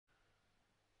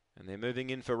And they're moving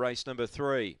in for race number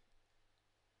 3.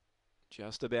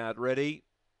 Just about ready.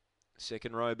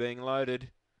 Second row being loaded.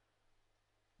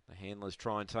 The handlers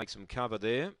try and take some cover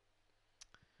there.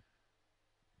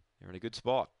 They're in a good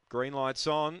spot. Green lights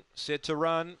on, set to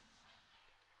run.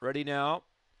 Ready now.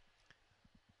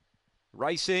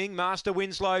 Racing, Master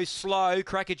Winslow slow,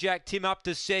 Crackerjack Tim up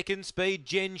to second, speed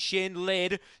Jen Shen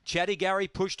led, Chatty Gary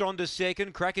pushed on to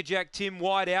second, Crackerjack Tim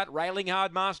wide out, railing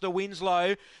hard Master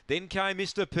Winslow, then came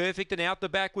Mr. Perfect and out the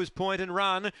back was Point and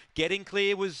Run, getting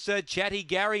clear was Chatty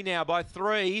Gary now by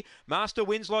 3, Master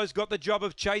Winslow's got the job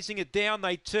of chasing it down,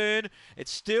 they turn, it's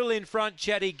still in front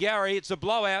Chatty Gary, it's a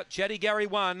blowout, Chatty Gary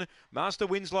 1, Master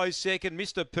Winslow 2nd,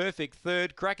 Mr. Perfect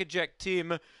 3rd, Crackerjack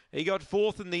Tim, he got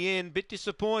 4th in the end, bit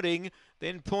disappointing.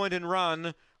 Then Point and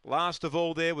Run. Last of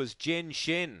all there was Jen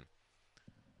Shen.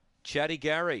 Chatty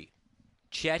Gary,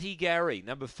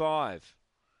 number 5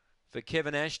 for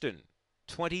Kevin Ashton.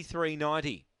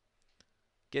 23.90.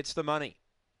 Gets the money.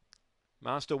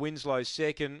 Master Winslow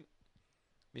 2nd.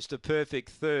 Mr.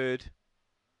 Perfect 3rd.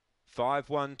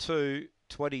 5-1-2.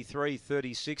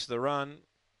 23.36 the run.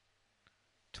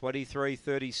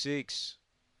 23.36.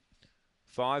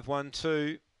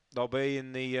 5-1-2. They'll be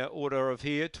in the order of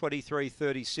here,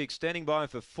 23.36. Standing by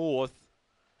for 4th,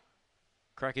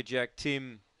 Crackerjack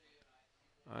Tim.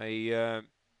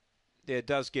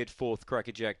 Does get 4th,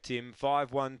 Crackerjack Tim.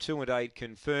 5-1-2 and 8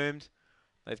 confirmed.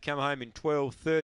 They've come home in 12.30.